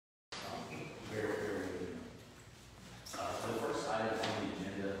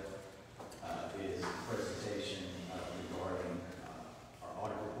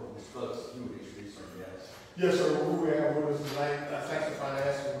Yes, sir. We have with us tonight, thanks to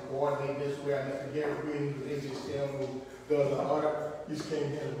finance and coordinate this. We have Mr. Gary Green, who's HSM, who does the audit. He's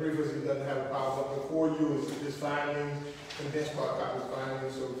came here to brief us. He doesn't have a power up before you. It's his findings, condensed part copy of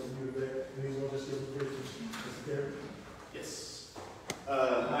findings, so for you to read. And he's going to just give a brief. Mr. Gary. Yes.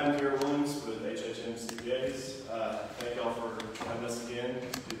 I'm Ciara with HHM CPAs. Thank y'all for having us again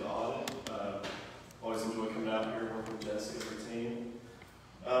to do the audit. Always enjoy coming out here, working with Jesse and her team.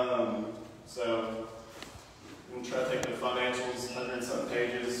 So I'm going to try to take the financials, 100-something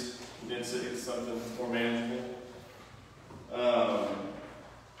pages, condense it into something for management.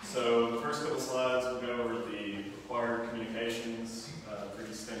 So the first couple slides will go over the required communications,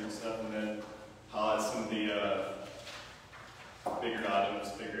 pretty standard stuff, and then highlight some of the bigger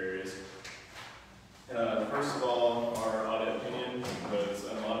items, bigger areas. First of all, our audit opinion was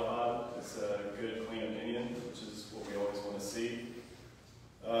unmodified. It's a good, clean opinion, which is what we always want to see.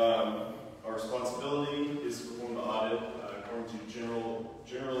 Our responsibility is to perform the audit according to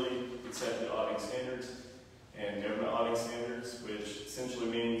generally accepted auditing standards and government auditing standards, which essentially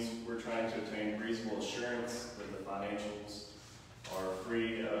means we're trying to obtain reasonable assurance that the financials are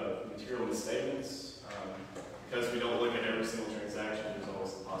free of material misstatements. Because we don't look at every single transaction, there's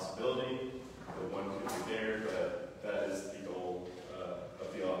always the possibility that one could be there, but that is the goal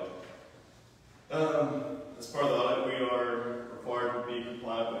of the audit. As part of the audit, we are required to be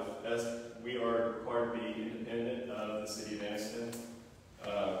compliant with, we are required to be independent of the city of Anniston.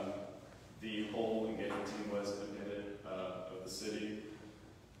 The whole engagement team was independent of the city.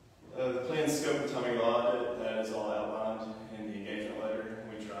 The plan, scope, and timing of the audit, that is all outlined in the engagement letter.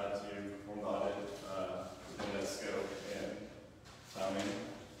 We tried to perform the audit within that scope and timing.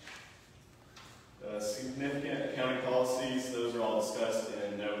 Significant accounting policies, those are all discussed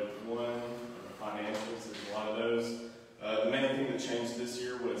in note 1 of the financials. There's a lot of those. The main thing that changed this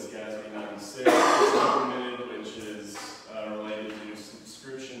year was GASB 96, implemented, which is related to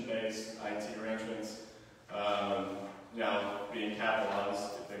subscription-based IT arrangements. Now, being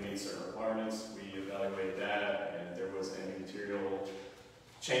capitalized, if they meet certain requirements, we evaluated that, and there wasn't any material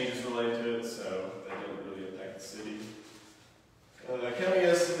changes related to it, so that didn't really impact the city. Accounting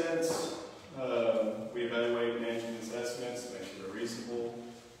estimates, we evaluate management's estimates to make sure they're reasonable.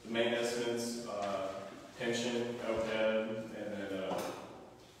 The main estimates, pension, overhead, and then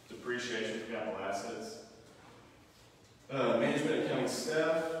depreciation for capital assets. Management accounting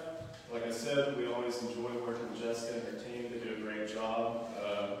staff, like I said, we always enjoy working with Jessica and her team. They do a great job.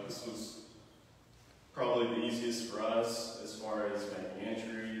 This was probably the easiest for us as far as making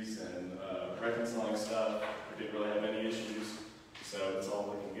entries and reconciling stuff. We didn't really have any issues, so it's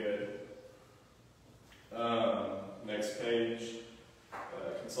all looking good. Next page,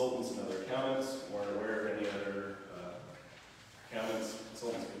 consultants and other accountants weren't aware of any other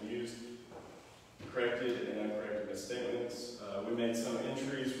consultants being used. Corrected and uncorrected misstatements. We made some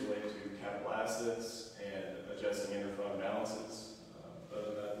entries related to capital assets and adjusting interfund balances. Other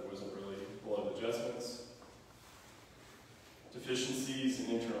than that, there wasn't really a lot of adjustments. Deficiencies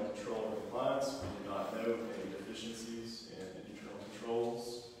in internal control and compliance. We did not note any deficiencies in internal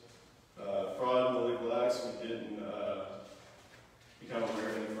controls. Fraud and illegal acts, we didn't become aware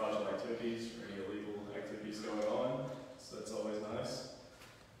of any fraudulent activities or any illegal activities going on, so that's always nice.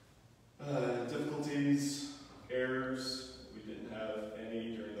 Difficulties, errors, we didn't have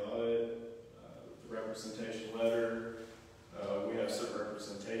any during the audit. The representation letter, we have certain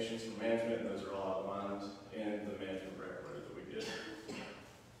representations from management, and those are all outlined in the management record letter that we did.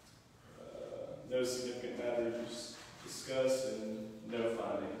 No significant matters discussed and no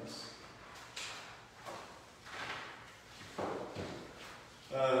findings.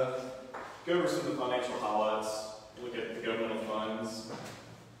 Go over some of the financial highlights, look at the governmental funds.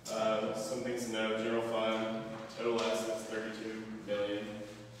 Some things to know, general fund, total assets, $32 million.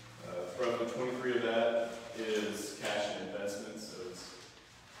 Roughly 23 of that is cash and investments, so it's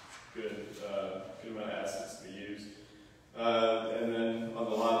good amount of assets to be used. And then on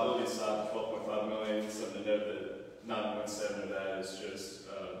the liability side, $12.5 million, something to note that 9.7 of that is just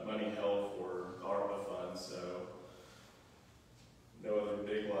money held for ARPA funds, so no other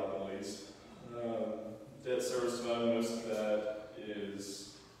big liabilities. Debt service fund, most of that is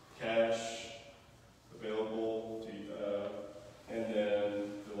cash available to, and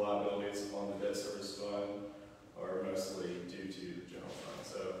then the liabilities on the debt service fund are mostly due to the general fund.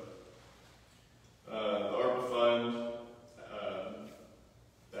 So the ARPA fund,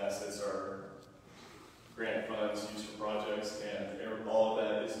 the assets are grant funds used for projects, and all of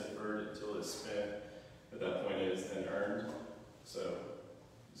that is deferred until it's spent. At that point, it is then earned. So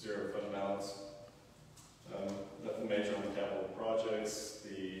zero fund balance. Nothing major on the capital projects.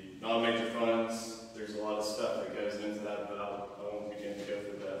 The non-major funds, there's a lot of stuff that goes into that, but I won't begin to go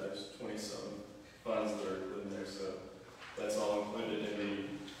through that. There's 20-some funds that are included in there, so that's all included in the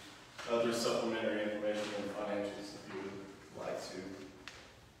other supplementary information and financials if you would like to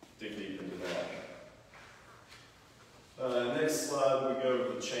dig deep into that. Next slide, we go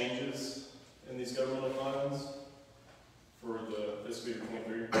over the changes in these governmental funds for the fiscal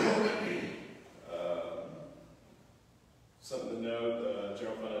year 23. Something to note, the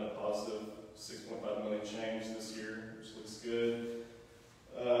general fund had a positive 6.5 million change this year, which looks good.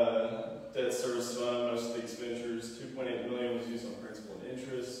 Debt service fund, most of the expenditures, 2.8 million was used on principal and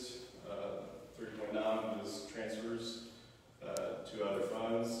interest. 3.9 was transfers to other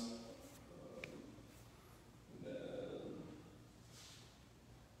funds.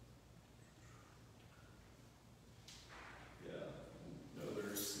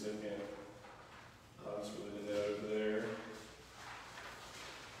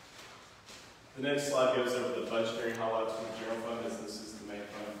 The next slide goes over the budgetary highlights for the general fund, as this is the main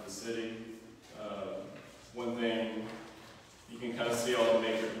fund for the city. One thing, you can kind of see all the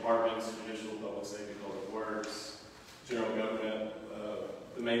major departments: judicial, public safety, public works, general government.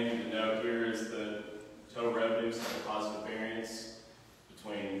 The main thing to note here is that total revenues have a positive variance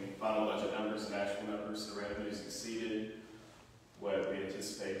between final budget numbers and actual numbers. The revenues exceeded what we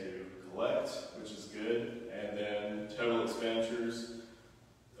anticipate to collect, which is good. And then total expenditures,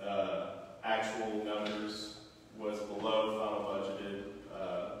 actual numbers was below final budgeted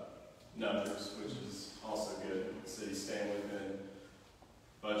numbers, which is also good. The city's staying within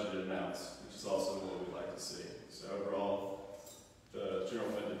budgeted amounts, which is also what we'd like to see. So overall, the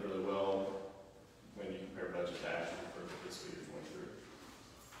general fund did really well when you compare budget to actual for the fiscal year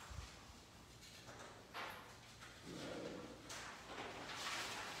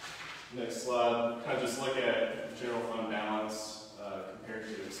 23. Next slide, kind of just look at general fund balance compared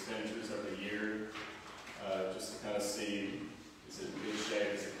to expenditures over the year, just to kind of see, is it in good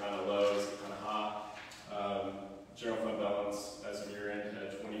shape, is it kind of low, is it kind of high. General fund balance as of year end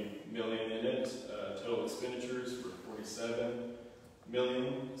had 20 million in it. Total expenditures were 47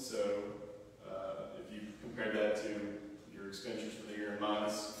 million. So if you compare that to your expenditures for the year in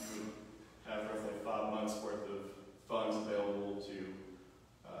months, you would have roughly 5 months worth of funds available to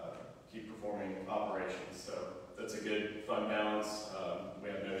keep performing operations. So that's a good fund balance. We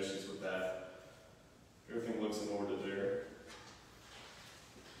have no issues with that. Everything looks in order there.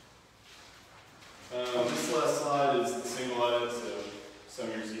 This last slide is the single audit. So some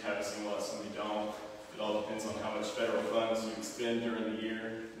years you have a single audit, some you don't. It all depends on how much federal funds you expend during the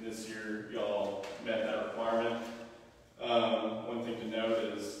year. And this year, y'all met that requirement. One thing to note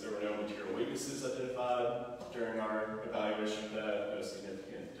is there were no material weaknesses identified during our evaluation of that. No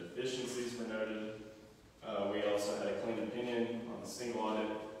significant deficiencies were noted. We also had a clean opinion on the single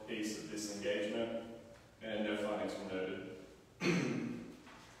audit piece of disengagement, and no findings were noted.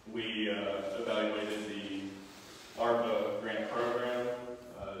 We evaluated the ARPA grant program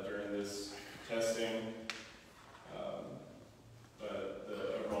during this testing, but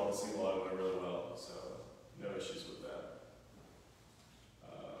overall the single audit went really well, so no issues with that.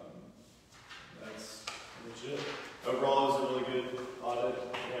 That's legit. Overall, it was a really good audit.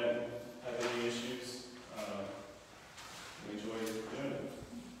 We hadn't had any issues. We enjoyed doing it.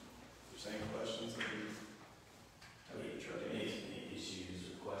 If there's any questions, any issues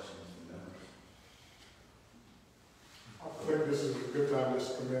or questions from members? I think this is a good time to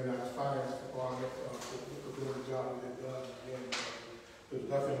commend our finance department for doing the job they've done. Again, there's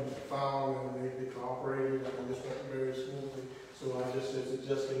nothing found, and they cooperated, and this went very smoothly. So I just said,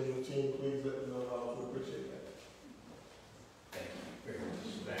 suggesting your team, please let them know we appreciate that. Thank you very much.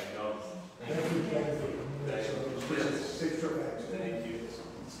 thank you. Thank you. Safe trip back. Thank you.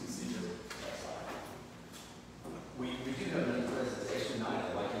 We do have another presentation tonight.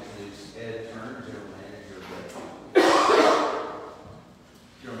 I'd like to introduce Ed Turner, General Manager of the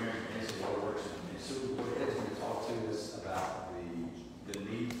Waterworks and Sewer Board. Ed's going to talk to us about the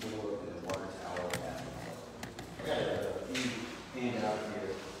need for the water tower at I got a few handouts here.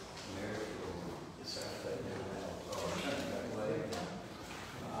 This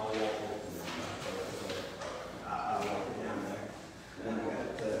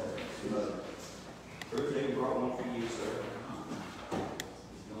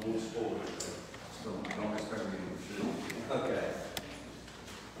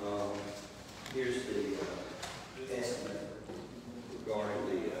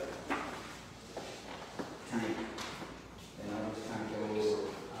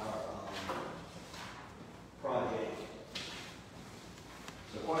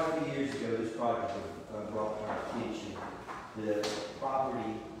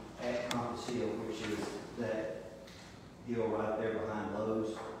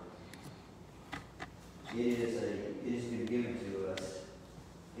It has been given to us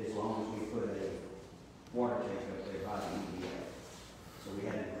as long as we put a water tank up there by the EDA. So we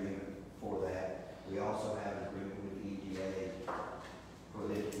had an agreement for that. We also have an agreement with the EDA for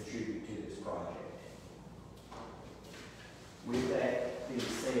them to contribute to this project. With that being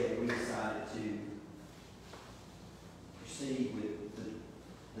said, we decided to proceed with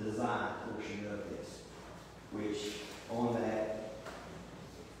the design portion of this, which on the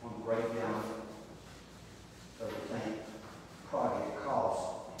breakdown of the tank project cost,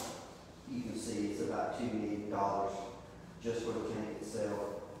 you can see it's about $2 million just for the tank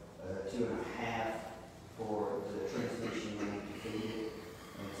itself, $2.5 million for the transmission line to feed it,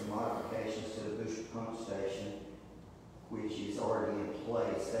 and some modifications to the booster pump station, which is already in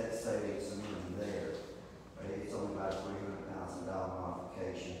place. That's saving some money there. It's only about a $300,000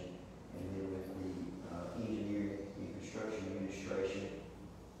 modification. And then with the engineering and construction administration,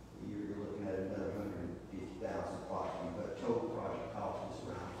 you're looking at another $150,000 approximately, but total project cost is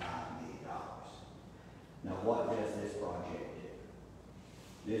around $5 million. Now, what does this project do?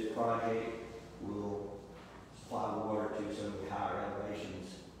 This project will supply water to some of the higher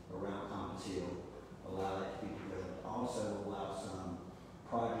elevations around Compass Hill, allow that to be developed. Also allow some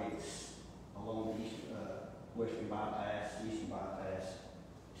projects along the western bypass, eastern bypass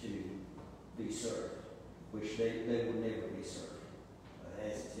to be served, which they would never be served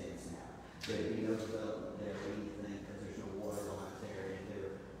as it stands now. There'd be no development there or anything because there's no water lines there, and there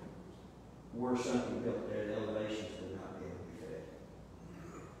were something built there, the elevations would not be able to be fed.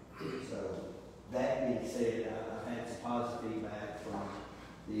 So that being said, I've had some positive feedback from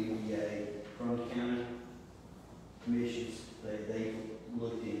the EDA, from the county commissions. They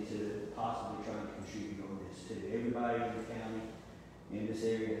looked into possibly trying to contribute on this too. Everybody in the county in this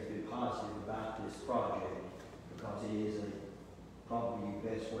area has been positive about this project because it is probably the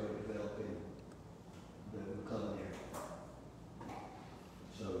best way of developing the McClellan area.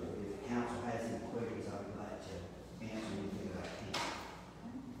 So if the council has any questions, I would like to answer anything I can.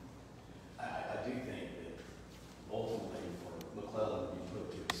 I do think that ultimately for McClellan, you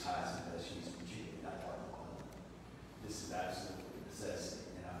put to its highest and best use, particularly that part of McClellan. This is absolutely a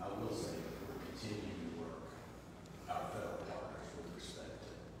necessity, and I will say that we're continuing to work our federal partners with respect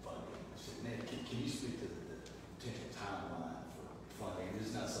to funding. So, Nick, can you speak to the potential timeline for funding? This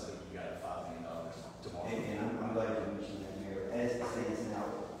is not something you got at $5 million tomorrow. And I'm glad you mentioned that, Mayor. As it stands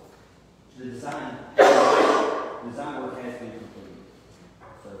now, the design work has been completed.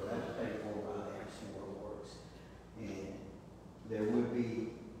 So that was paid for by the Anniston Works. And there would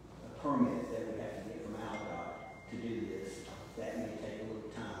be a permit that we have to get from ALDOT to do this. That may take a little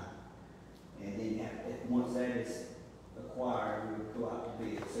time. And then once that is acquired, we would go out to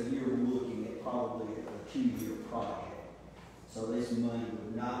bid. So you're looking at probably a 2-year project. So this money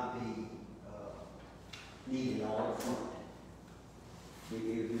would not be needed all up front. It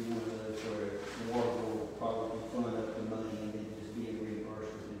would be one of those where the water will probably fund up the money and then just be a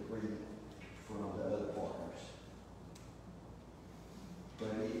reimbursement agreement from the other partners. But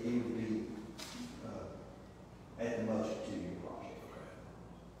it would be at the most a 2-year project. Okay.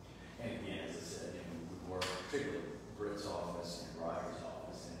 And again, as I said, we work particularly with Britt's office and Ryder's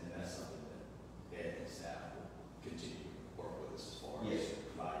office, and that's something that Ed and staff will continue to work with us as far as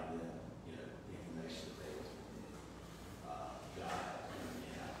providing them, the information that they got.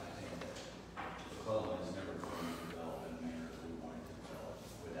 I think that McClellan has never been developed in the manner that we wanted to develop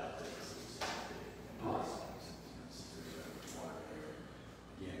without the assistance and policies.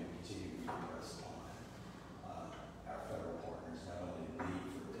 Again, we continue to be impressed on our federal partners, not only the need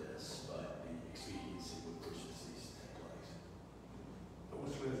for this, but the expediency with which this needs to take place.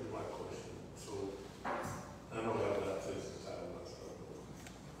 Which leads to my question. So, I know I've got this inside of myself.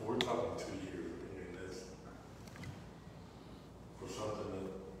 We're talking 2 years, and that's for something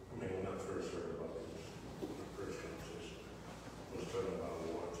that, when I first heard about this, the first conversation, was talking about a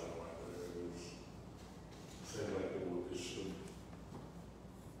water tower out there. It seemed like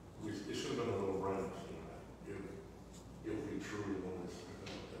it should have been a little run, if we truly wanted to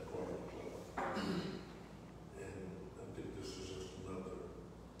develop that part of the club. And I think this is just another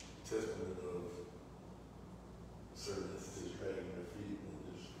testament of certain instances dragging their feet and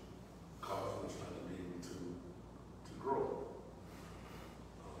just causing us not to be able to grow.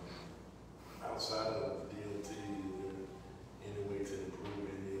 Outside of the DOT, is there any way to improve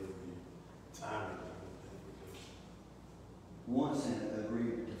any of the timing? Once an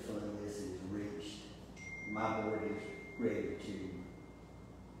agreement to fund this is reached, my board is ready to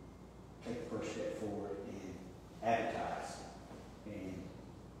take the first step forward and advertise. And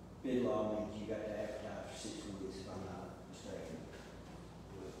bid law means you got to advertise for 6 weeks, if I'm not mistaken.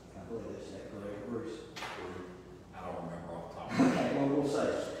 I believe that's correct, Bruce.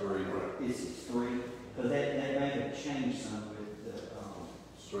 it's 3, because they may have changed some with the,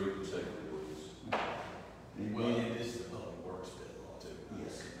 3 consecutive weeks. and Well, then- and this is the public works bid law too. not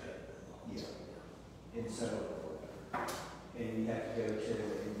Yes. the competitive bid law. Yeah. And so, and you have to go to,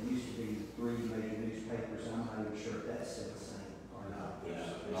 it used to be 3 major newspapers, I'm not even sure if that's still the same or not. There's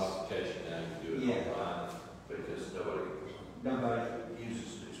an application now, you can do it Yeah. online, because Nobody,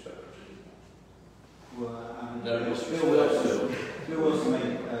 uses newspapers anymore. well, I mean, No, Bill Wilson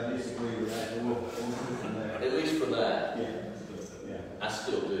may disagree with that, but we'll go from there. At least for that, Yeah, yeah. I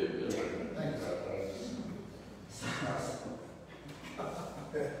still do, but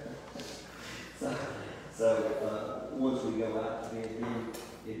So, once we go out to bid, then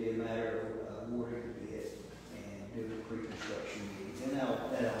it'd be a matter of awarding the bid and doing pre-construction meetings, and that all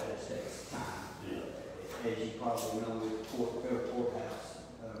just takes time. As you probably know, with federal courthouse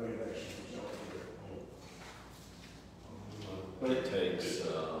renovations, which y'all do. but it takes,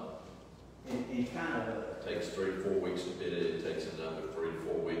 And kind of a, takes 3 to 4 weeks to bid it, it takes another 3 to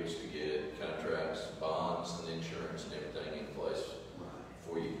 4 weeks to get contracts, bonds, and insurance and everything in place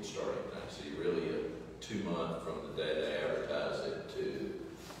before you can start anything. So you really have 2 months from the day they advertise it to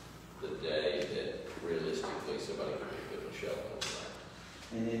the day that realistically somebody can be putting a shelf on the ground.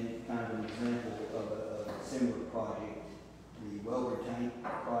 and then kind of an example of a similar project, the welder tank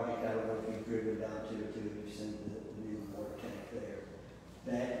project, I don't know if you've driven down to it, you've seen the new water tank there.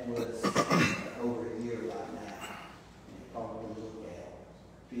 That was over a year right now, and it probably look at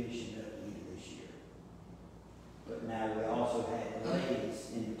finishing up the end of this year. But now we also had delays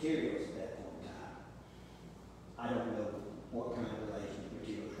in materials at that point in time. I don't know what kind of delays in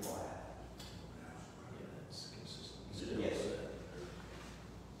materials will have. Yeah, it's consistent. Yes.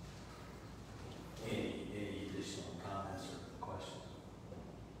 Any additional comments or questions?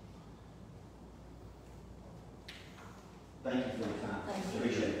 Thank you for your time. Thank you.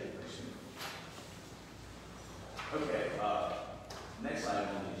 Appreciate it. Okay, next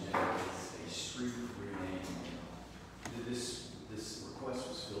item on the agenda is a street renaming. This request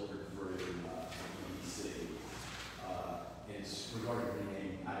was filtered through EDC. And it's regarding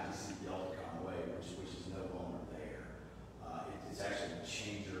renaming ITC Delta Way, which is no longer there. It's actually a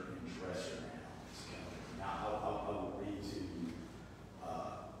changer and dresser now. It's going. Now, I will read to you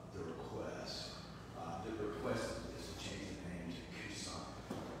the request. The request is to change the name to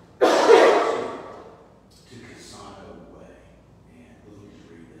Casano Way. And let me just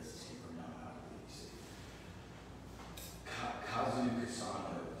read this to see if I'm not out of EDC. Kazu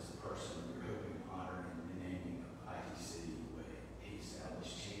Casano is the person we're hoping to honor in the naming of ITC Way. He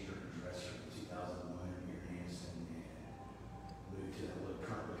established changer and dresser in 2001 here in Anniston and moved to the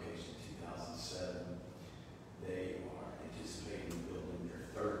current location in 2007. They are anticipating building their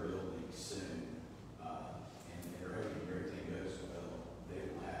 3rd building soon, and they're hoping everything goes well. They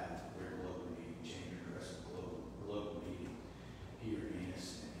will have their global meeting, changer and dresser global meeting here in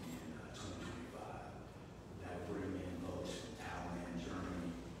Anniston in 2025. That will bring in folks from Thailand, Germany,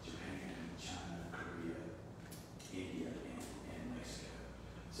 Japan, China, Korea, India, and Mexico.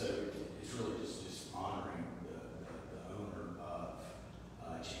 So it's really just honoring the owner of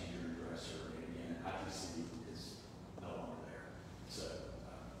Changer and Dresser. And again, ITC is no longer there. So,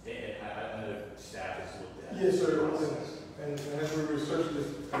 and I know staff has looked at. Yes, sir. the process. And as we researched this,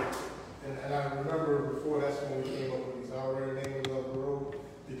 and I remember before, that's when we came up with these already names of the road,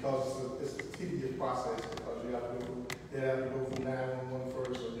 because it's a tedious process, because you have to go from 911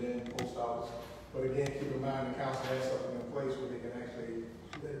 first, and then post office. But again, keep in mind, the council has something in place where they can actually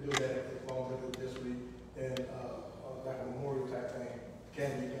do that as long as it's this week, and like a memorial type thing can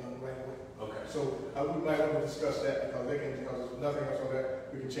be done right away. Okay. So we might want to discuss that, because because there's nothing else on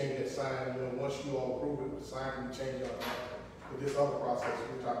that, we can change that sign, once you all approve it, the sign can be changed out. But this other process,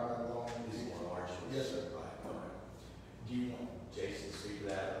 we're talking about along. These are large. Yes, sir. Right, okay. Do you want Jason to speak to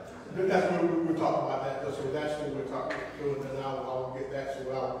that? That's what we're talking about that, so that's what we're talking, and I'll get that, so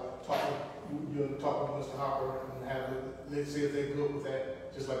I'll talk to Mr. Hopper and let's see if they're good with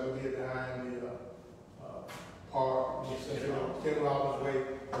that, just like we did behind the, park, Ken Rollins Way,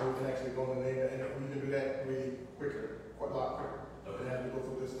 and we can actually go in there, and we can do that really quicker, quite a lot quicker. Okay. And have to go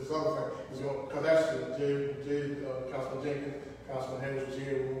through this other thing, because actually, Councilman Jenkins, Councilman Harris was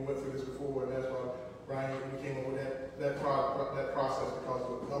here when we went through this before, and that's why Brian, we came up with that process, because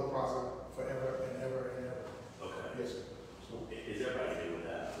it was another process forever and ever and ever. Okay. Yes, sir. So is everybody good with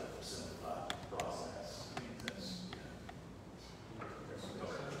that, the simplified process? I mean, that's,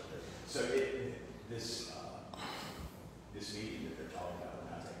 okay. So this meeting that they're talking about will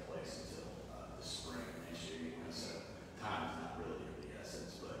not take place until the spring of next year, so time is not really of the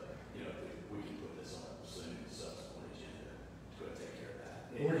essence, but, if we can put this on soon, subsequent agenda to go take care of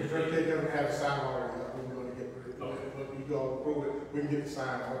that. And we can take care of have the sign already, we're gonna get rid of it. When you go approve it, we can get the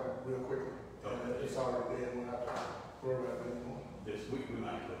sign up real quickly. It's already there, we'll have to worry about it anymore. This week, we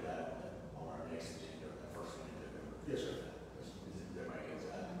might put that on our next agenda, the first one in November. Yes, sir. Is everybody gets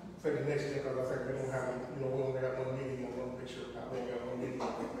that? For the next year, because I think we don't have, we only got one meeting, I want to make sure, we ain't got one meeting.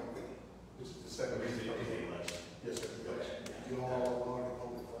 This is the second. Is the election? Yes, sir. Okay. You all already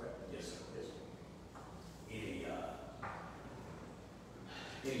voted for it. Yes, sir. Yes, sir.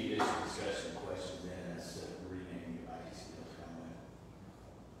 Any additional discussion, questions, then as to renaming your ITC Councilwoman?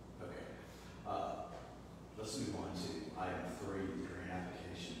 Okay. Let's move on to item 3, grant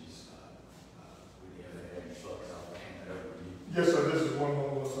applications. With the FAA folks, I'll hand it over to you. Yes, sir, this is one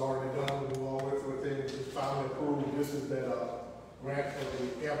more that's already done, we all went through it, it's finally approved. This is that, grant for the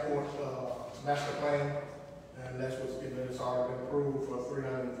airport, master plan, and that's what's given, it's already been approved for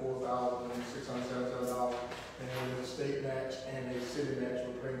 $304,677, and there's a state match and a city match,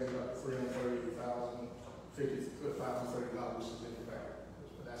 which brings it up to $338,530, which is in the back.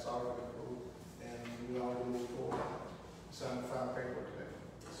 But that's already been approved, and we all move forward, sign the final paperwork today.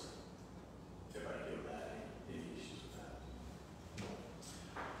 Everybody give that, any issues with that?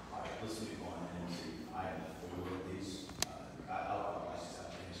 All right, let's move on into item 4 of these. I'll license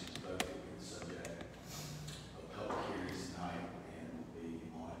applications, both will be the subject of public hearings tonight and will be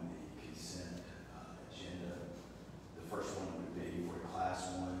on the consent agenda. The first one would be for a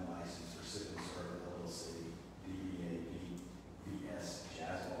Class 1 license for Sip and Serve LLC, DBA VS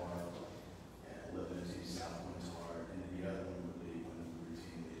Jazz Bar at 1102 South Windsor, and then the other one would be one we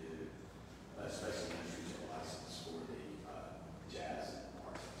routinely do, a special entry license for the jazz and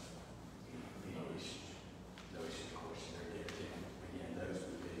arts. No issues, of course, they're getting, again, those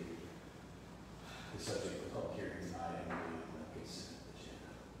would be the subject of public hearings tonight and will be on the consent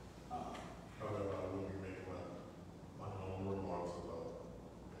agenda. However, I will be making my own remarks about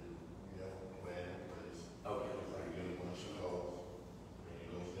the plan in place. Okay. If I get a bunch of calls, and it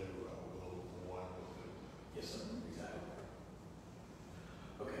goes everywhere, I will go one with it. Yes, sir, exactly.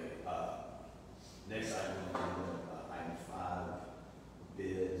 Okay, next item on the agenda, item 5,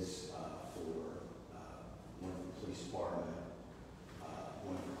 bids for one for the police department,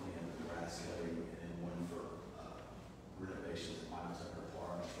 one for cleaning up the grass cutting, and then one for renovations at Michael Tucker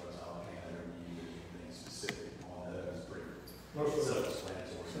Park. So I'll hand it over to you, anything specific on those, pretty No, sir.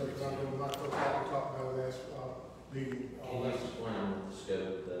 self-explanatory. So, I'm not going to talk about that, meeting, Can all you that. explain what the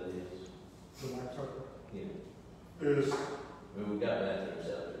scope of that is? The Mike Tucker. Yeah. Is, I mean, we got bathrooms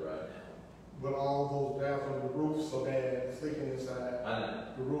out there right now. but all those bathrooms, the roofs are bad, it's leaking inside. I know.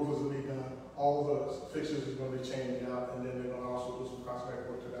 The roofers will be done, all the fixtures is gonna be changed out, and then they're gonna also do some cosmetic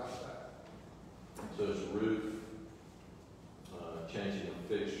work to the outside. So it's a roof, changing of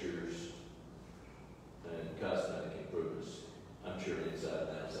fixtures, and cosmetic improvements. I'm sure inside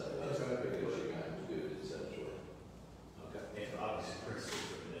and outside, of Inside. that, because you're going to have to do it inside as well. Okay. And obviously, principally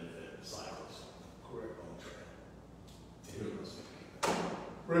for the benefit of the cyclists Correct. on the trail. And who knows?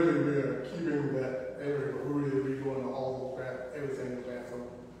 Really, we're keeping that area, but we're really redoing all those everything in the bathroom.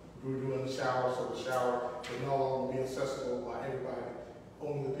 We're doing the shower, so the shower will no longer be accessible by everybody.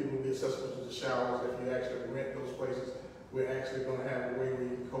 Only the people will be accessible to the showers. If you actually rent those places, we're actually gonna have a way where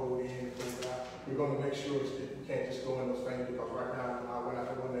you can code in, code out. We're gonna make sure that you can't just go in those things, because right now, when I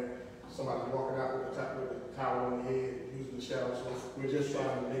go in there, somebody's walking out with the towel on the head, using the shower. So we're just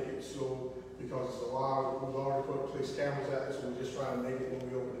trying to make it so, because it's a lot, we've already placed cameras out there, so we're just trying to make it when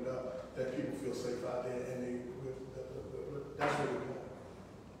we open it up, that people feel safe out there, and that's what we're doing.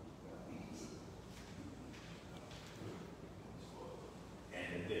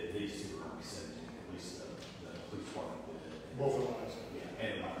 And these two are going to be sent to at least the police department. Both of them. Yeah,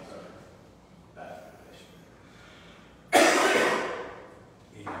 and the mines are that information.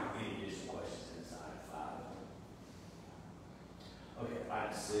 Any additional questions inside 5? Okay,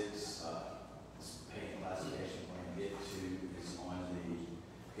 item 6, this paying classification plan get to is on the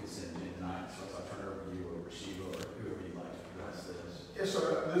consent agenda tonight. So if I turn it over to you or Shiva or whoever you'd like to address this. Yes,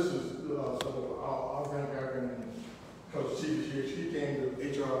 sir, this is, so I'll bring back in, because she was here, she came to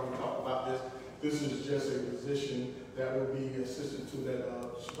HR, we talked about this. This is just a position that will be assistant to that,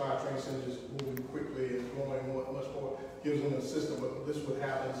 supply train center is moving quickly and growing much more, gives them an assistant, but this what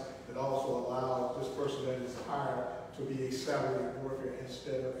happens, it also allows this person that is hired to be a salaried worker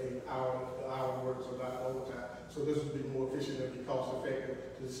instead of the hour workers or not overtime. So this would be more efficient and be cost effective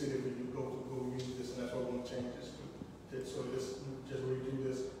to the city if we go use this, and that's what we want to change this to. So this, just redo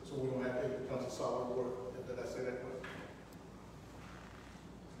this, so we don't have to, it becomes a solid work. Did I say that way?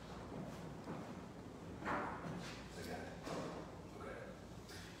 Okay.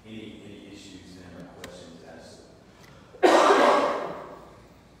 Any issues and questions as to?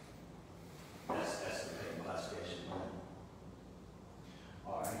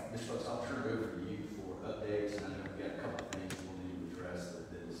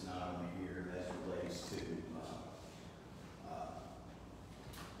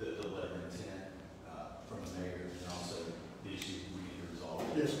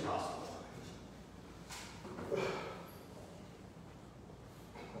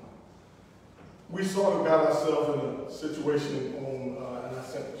 we sort of got ourselves in a situation on, and I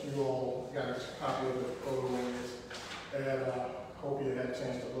sent you all, got a copy of the photo images, and hope you had a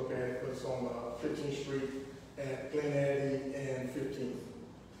chance to look at it, but it's on 15th Street at Glen Eddy and 15th.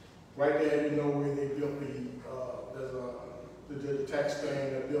 Right there, you know where they built the tax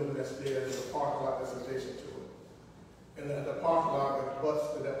stand, the building that's there, there's a parking lot that's adjacent to it. And then the parking lot that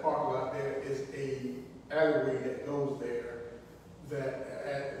butts to that parking lot there is a alleyway that goes there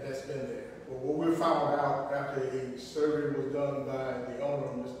that's been there. But what we found out after a survey was done by the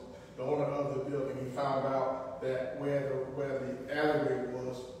owner of the building, he found out that where the alleyway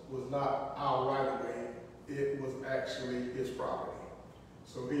was not our right of way, it was actually his property.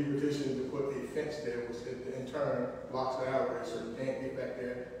 So he petitioned to put a fence there, which in turn blocks the alleyway, so you can't get back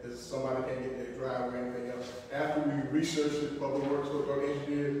there. Somebody can't get their driveway or anything else. After we researched it, Public Works with our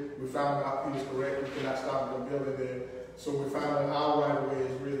engineer, we found out he was correct. We cannot stop them building there. So we found out our right of way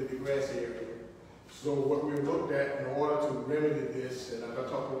is really the grassy area. So what we looked at in order to remedy this, and I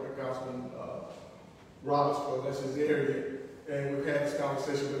talked with Councilman Roberts, because that's his area, and we've had this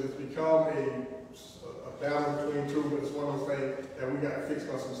conversation, but it's become a battle between two, but it's one of those things that we got to fix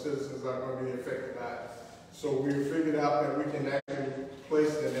because some citizens are going to be affected by it. So we figured out that we can actually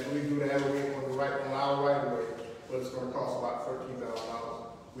place it, that we do the alleyway on our right of way, but it's going to cost about $13,000.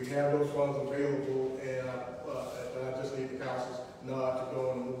 We have those funds available, and I just need the council's nod to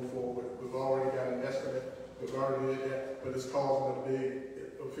go and move forward. We've already got an estimate, we've already did that, but it's causing a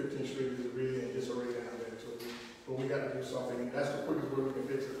big, 15th Street is really in disarray down there. So but we got to do something, and that's the quickest way we can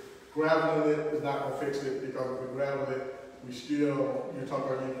fix it. Graveling it is not going to fix it, because if we gravel it, we still, you're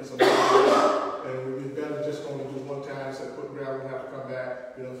talking about it's a lot, and we'd be better just going to do one time instead of put gravel and have to come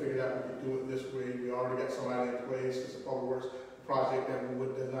back. Figure out we can do it this way. We already got somebody in place. It's a public works project that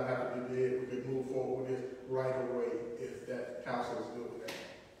does not have to be bid. We could move forward with it right away if that council is good with that.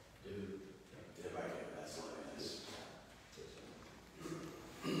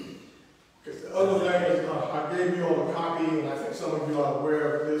 The other thing is, I gave you all a copy, and I think some of you are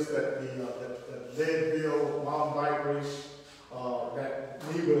aware of this, that the Leadville mountain bike race, that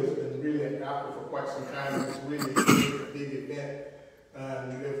NEBA has been really active for quite some time. It's really a big event,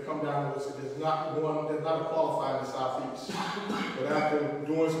 and they've come down with us. There's not a qualifier in the Southeast. But after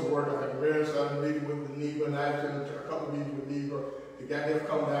doing some work, I think the mayor started a meeting with the NEBA, and I had a couple of meetings with NEBA. They've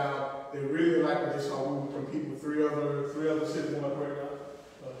come down. They really like what they saw. We would compete with three other cities.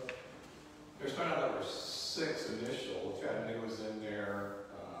 There's found out there were 6 initial. Chattanooga was in there,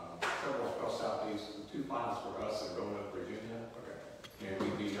 several across Southeast. The 2 finals for us in Roanoke, Virginia. Okay. And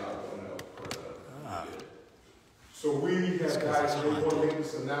we beat out Roanoke for the So we have guys, they want to make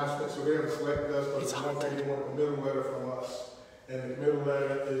this announcement, so they have selected us, but the one thing, they want a committal letter from us. And the committal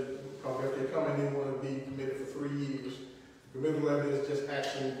letter is, because if they come in, they want to be committed for 3 years. The committal letter is just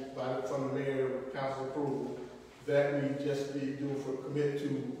action from the mayor with council approval that we just be doing for commit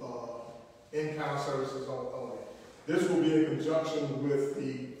to in-kind services on it. This will be in conjunction with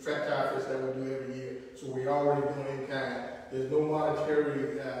the Fat Tire Fest that we do every year. So we're already doing in-kind. There's no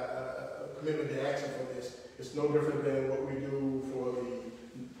monetary commitment to action for this. It's no different than what we do for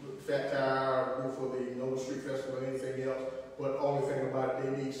the Fat Tire, or for the Noble Street Festival, and anything else. But only thing about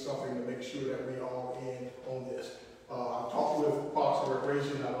it, they need something to make sure that we all in on this. I talked with Parks and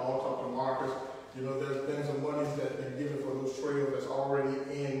Recreation. I've all talked to Marcus. There's been some monies that's been given for those trails that's already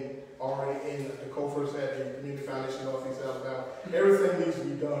in the COFRS at the Community Foundation Northeast Alabama. Everything needs to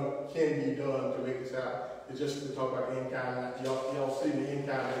be done, can be done to make this happen. It's just to talk about in-kind. Y'all see the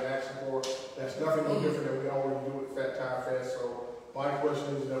in-kind they're asking for. That's nothing no different than we already do at Fat Tire Fest. So my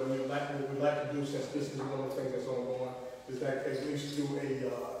question is that we'd like to do, since this is one of the things that's ongoing, is that at least do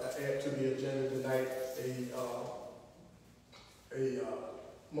add to the agenda tonight a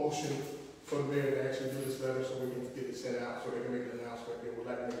motion for the mayor to actually do this letter so we can get it sent out so they can make an announcement. They would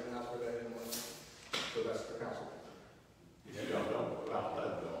like to make an announcement that in the month. So that's the council. If you don't know about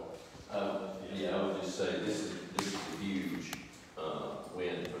that bill. Yeah, I would just say this is a huge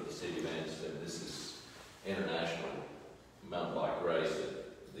win for the city of Anniston. This is international mountain bike race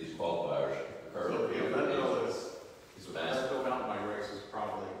that these qualifiers occur. So, that bill is massive. That mountain bike race is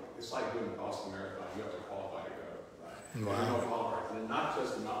probably, it's like doing the Boston Marathon. You have to qualify to go. Right. Wow. There's no qualifiers. And not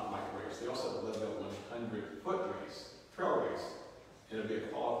just the mountain bike race. They also have the Leadville 100-foot race, trail race. And it'll be a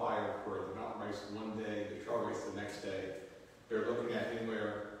qualifier for the mountain race one day, the trail race the next day. They're looking at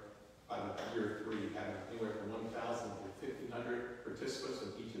anywhere, by the year 3, having anywhere from 1,000 to 1,500 participants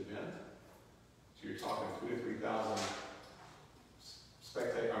in each event. So you're talking 2,000 to 3,000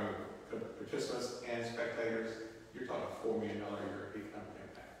 participants and spectators. You're talking $4 million a year economic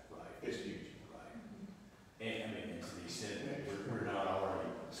impact. Right. It's huge. Right. And to the extent that we're not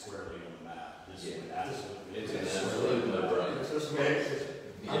already squarely on the map, this It's It's an absolute no-brainer. It's just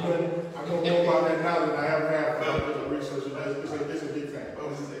I know more about that now than I ever have for the research. It's a big thing.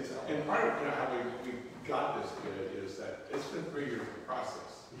 And part of how we got this good is that it's been a 3-year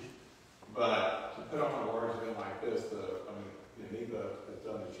process. But to put on a large event like this, NEVA has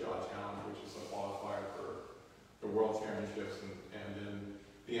done the Ciara Challenge, which is a qualifier for the World Championships, and then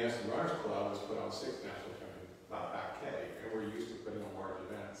the Anniston Runners Club has put on 6 national championships, about 5K, and we're used to putting on large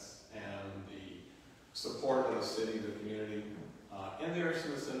events. And the support of the city, the community, and there is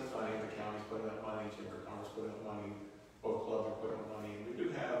some incentive funding. The county's putting up money, Chamber of Commerce putting up money, both clubs are putting up money. And we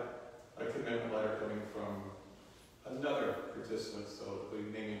do have a commitment letter coming from another participant, so the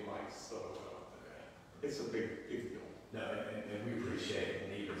naming rights. So it's a big deal. No, and we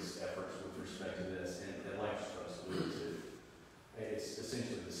appreciate NEVA's efforts with respect to this, and like Russ alluded to, it's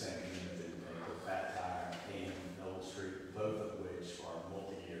essentially the same commitment that we make with Fat Tire and Noble Street, both of which are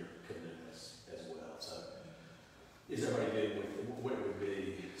multi-year commitments as well. So, is everybody good with what it would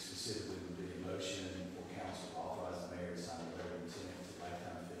be specifically would be a motion for council to authorize the mayor to sign a letter of intent to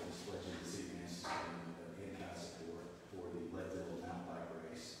Lifetime Fitness pledging the city of Anniston in-kind support for the Leadville Mountain Bike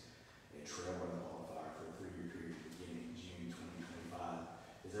Race and Trail Run qualifier for a 3-year period beginning in June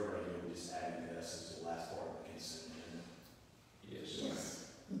 2025. Is everybody good with just adding this as the last part of the consent agenda?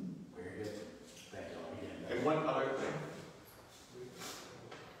 Yes. Very good. Thank you all again. And one other thing.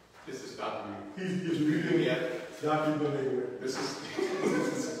 This is not to He's be reading yet. documented. This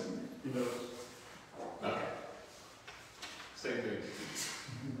is, You know. okay. Same thing.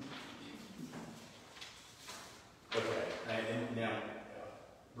 Okay, and now,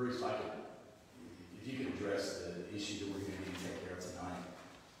 Bruce, if you could address the issue that we're going to need to take care of tonight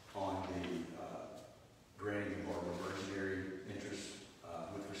on the granting of our reversionary interest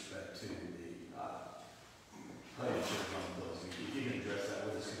with respect to the planning insurance policy. If you can address that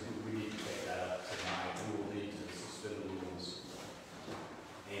with us, because we need to take that up tonight. We will need to suspend the rules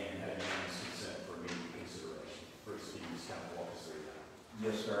and have unanimous consent for immediate consideration. Bruce, can you just kind of walk us through that?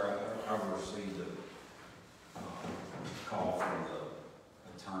 Yes, sir. I've received a call from the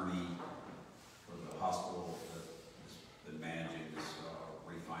attorney for the hospital that has been managing this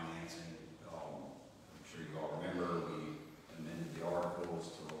refinancing. I'm sure you all remember we amended the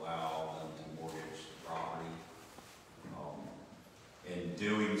articles to allow them to mortgage the property. In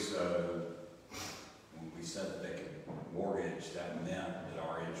doing so, when we said that they could mortgage, that meant that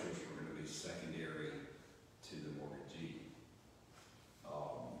our interests were going to be secondary to the mortgagee.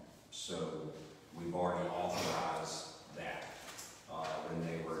 So we've already authorized that. When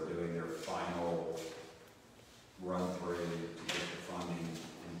they were doing their final run through to get the funding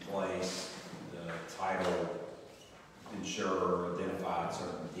in place, the title insurer identified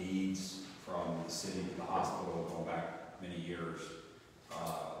certain deeds from the city to the hospital going back many years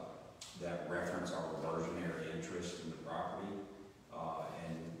that reference our reversionary interest in the property.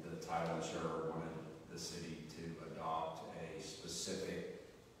 And the title insurer wanted the city to adopt a specific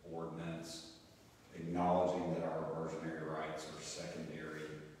ordinance acknowledging that our reversionary rights are secondary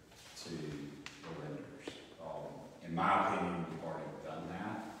to the lenders. In my opinion, we've already done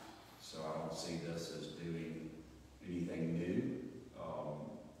that, so I don't see this as doing anything new.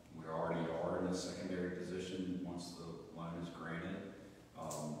 We already are in a secondary position once the loan is granted,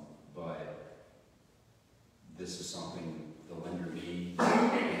 but this is something the lender needs,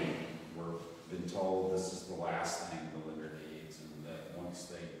 and we've been told this is the last thing the lender needs, and that once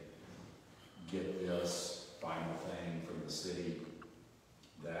they get this final thing from the city,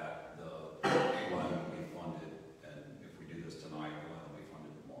 that the loan will be funded, and if we do this tonight, the loan will be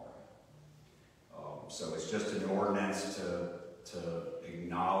funded tomorrow. So it's just an ordinance to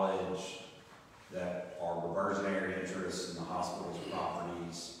acknowledge that our reversionary interests in the hospital's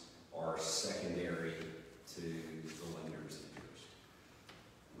properties are secondary to the lender's interest,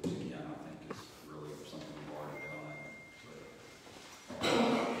 which again, I think is really something we've already done.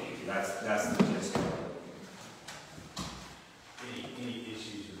 But that's the gist of it. Any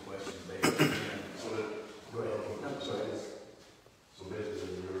issues or questions based on Go ahead. So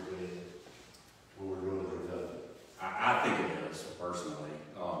basically, what we're doing is redundant. I think it is, personally,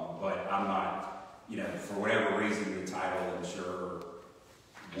 but I'm not, for whatever reason, the title insurer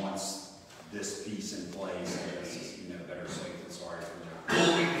wants this piece in place, and it's, better safe than sorry for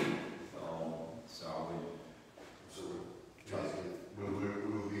them. So I would. So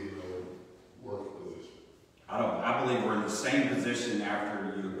we'll be in a work position. I believe we're in the same position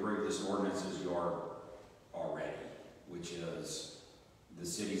after you approve this ordinance as you are already, which is the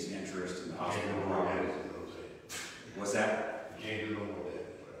city's interest in the hospital property. What's that? You can't do no more damage.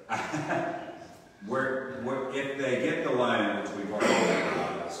 If they get the loan, which we've already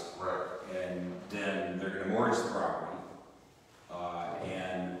authorized, Right. and then they're going to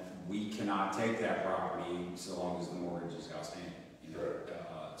not take that property so long as the mortgage is outstanding, you know?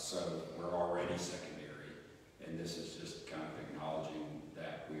 So we're already secondary, and this is just kind of acknowledging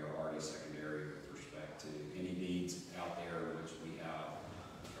that we are already secondary with respect to any deeds out there in which we have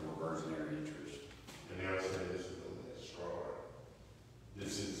a reversionary interest. And they are saying this is the last straw.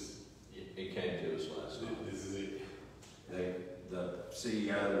 This is, It came to us last night. this is it. The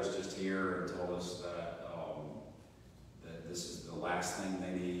CEO was just here and told us that, that this is the last thing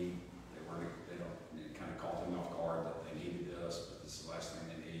they need. They don't, it kind of caught them off guard that they needed this, but this is the last thing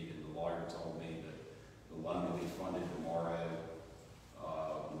they need. And the lawyer told me that the loan will be funded tomorrow,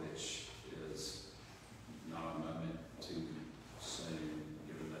 which is not a moment too soon,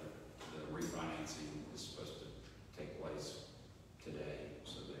 given that the refinancing is supposed to take place today.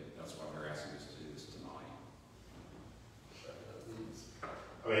 So that's why they're asking us to do this tonight.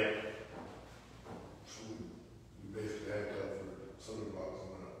 I mean, so we basically had to for some of the blocks on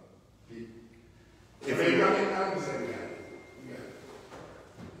the. I'm just saying,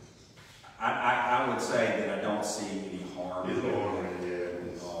 I would say that I don't see any harm. There's no harm in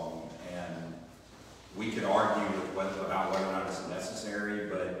it, And we could argue about whether or not it's necessary,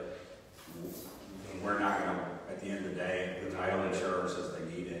 but we're not going to, at the end of the day, if the title insurer says they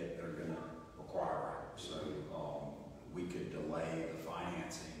need it, they're going to require it. So we could delay the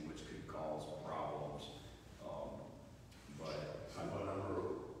financing, which could cause problems. But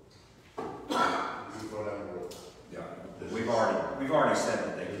yeah, we've already said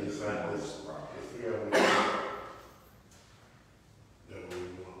that they can decide this property.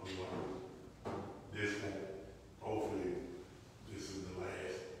 This one, hopefully, this is the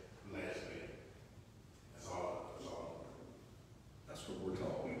last thing. That's all. That's what we're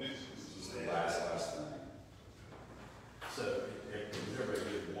told. This is the last thing. So, if everybody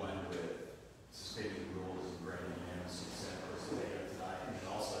did one with suspending rules and granting unanimous consent for today or tonight, and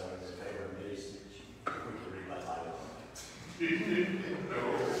also in favor of Millie's, we can read by title only.